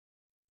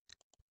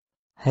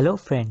Hello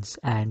friends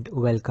and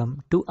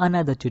welcome to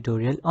another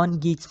tutorial on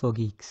Geeks for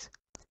Geeks.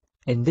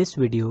 In this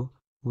video,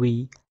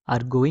 we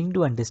are going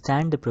to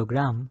understand the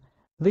program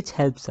which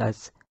helps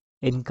us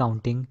in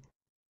counting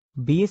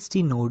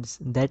BST nodes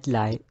that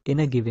lie in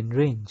a given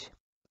range.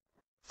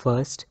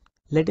 First,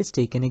 let us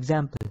take an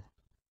example.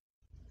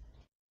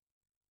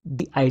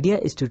 The idea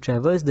is to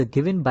traverse the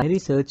given binary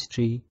search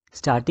tree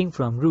starting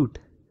from root.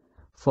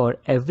 For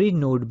every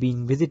node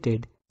being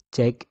visited,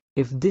 check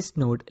if this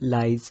node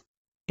lies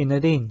in a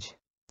range.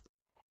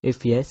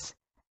 If yes,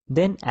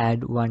 then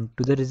add 1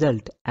 to the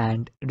result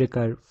and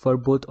recur for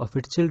both of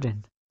its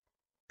children.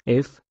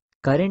 If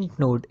current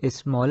node is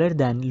smaller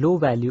than low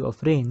value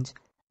of range,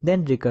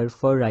 then recur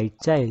for right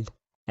child,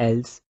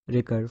 else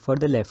recur for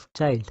the left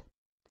child.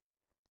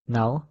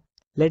 Now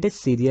let us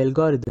see the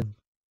algorithm.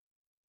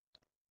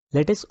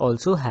 Let us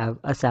also have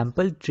a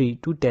sample tree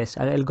to test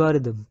our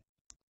algorithm.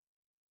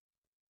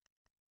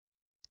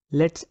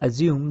 Let's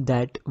assume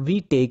that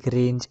we take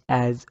range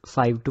as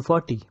 5 to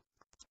 40.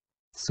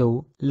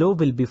 So low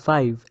will be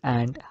 5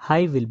 and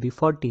high will be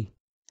 40.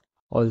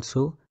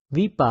 Also,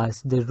 we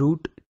pass the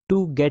root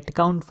to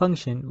getCount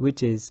function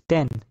which is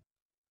 10.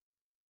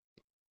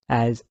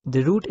 As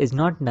the root is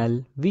not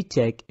null, we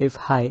check if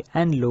high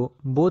and low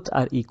both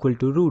are equal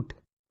to root.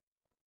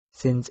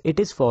 Since it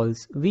is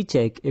false, we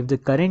check if the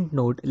current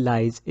node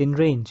lies in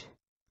range.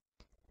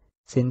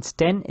 Since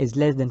 10 is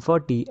less than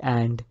 40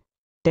 and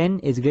 10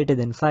 is greater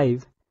than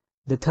 5,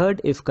 the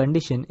third if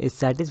condition is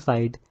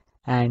satisfied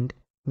and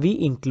we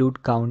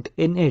include count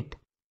in it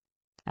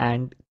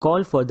and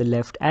call for the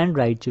left and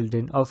right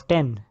children of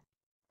 10.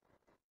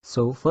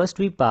 So first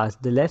we pass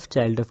the left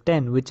child of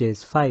 10 which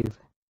is 5.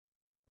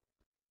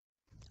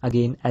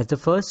 Again, as the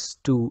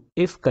first two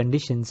if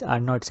conditions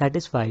are not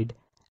satisfied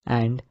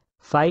and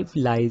 5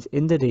 lies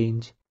in the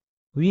range,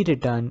 we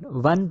return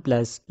 1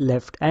 plus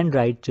left and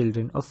right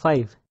children of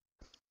 5.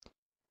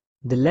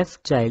 The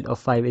left child of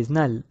 5 is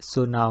null,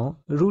 so now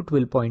root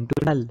will point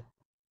to null.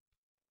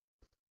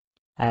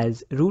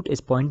 As root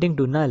is pointing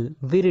to null,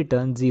 we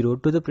return 0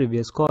 to the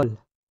previous call.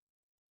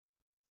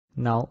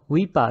 Now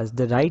we pass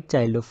the right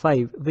child of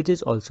 5 which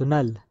is also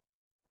null.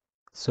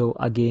 So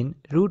again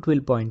root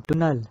will point to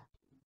null.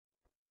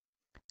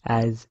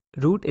 As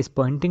root is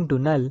pointing to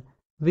null,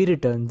 we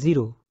return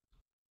 0.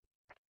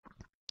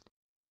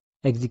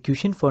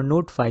 Execution for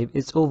node 5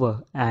 is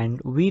over and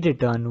we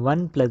return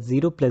 1 plus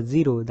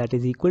 0 that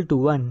is equal to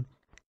 1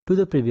 to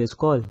the previous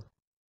call.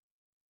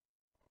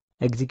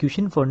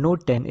 Execution for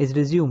node 10 is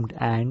resumed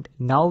and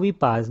now we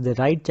pass the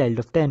right child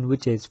of 10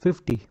 which is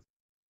 50.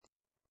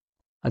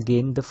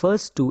 Again, the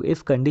first two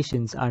if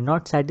conditions are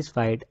not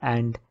satisfied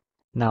and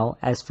now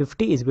as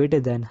 50 is greater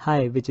than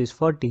high which is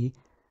 40,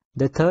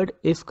 the third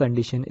if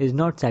condition is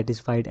not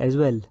satisfied as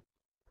well.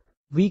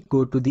 We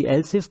go to the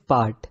else if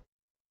part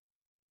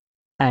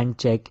and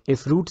check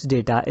if root's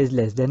data is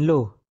less than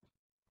low.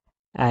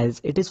 As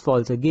it is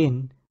false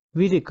again,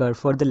 we recur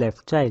for the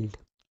left child.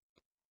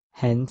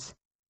 Hence,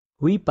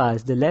 we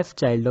pass the left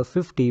child of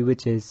 50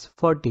 which is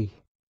 40.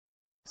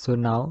 So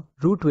now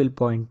root will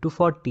point to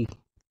 40.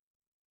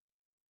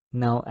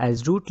 Now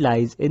as root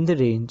lies in the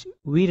range,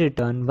 we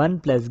return 1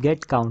 plus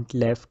getCount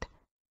left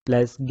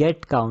plus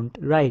getCount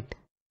right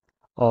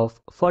of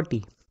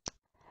 40.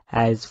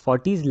 As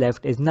 40's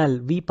left is null,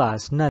 we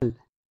pass null.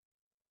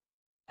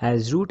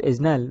 As root is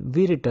null,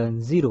 we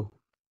return 0.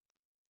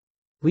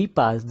 We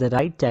pass the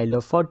right child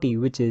of 40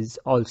 which is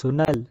also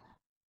null.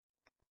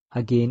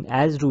 Again,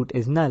 as root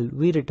is null,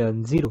 we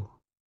return 0.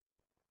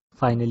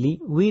 Finally,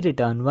 we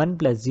return 1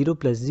 plus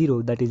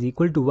 0 that is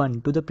equal to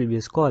 1 to the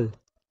previous call.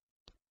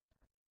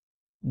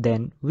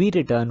 Then we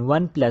return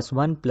 1 plus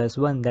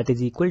 1 that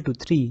is equal to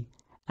 3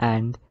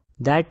 and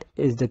that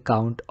is the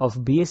count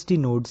of BST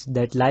nodes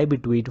that lie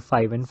between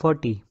 5 and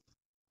 40.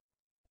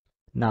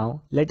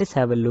 Now let us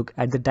have a look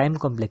at the time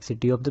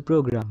complexity of the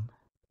program.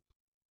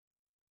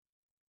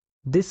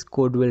 This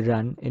code will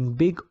run in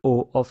big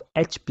O of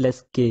h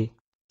plus k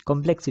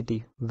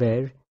complexity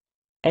where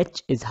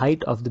h is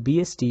height of the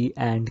BST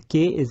and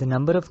k is the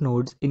number of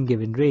nodes in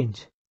given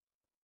range.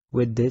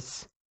 With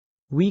this,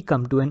 we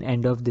come to an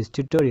end of this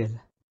tutorial.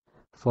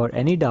 For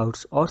any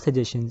doubts or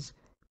suggestions,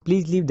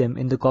 please leave them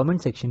in the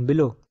comment section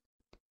below.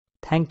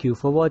 Thank you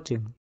for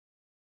watching.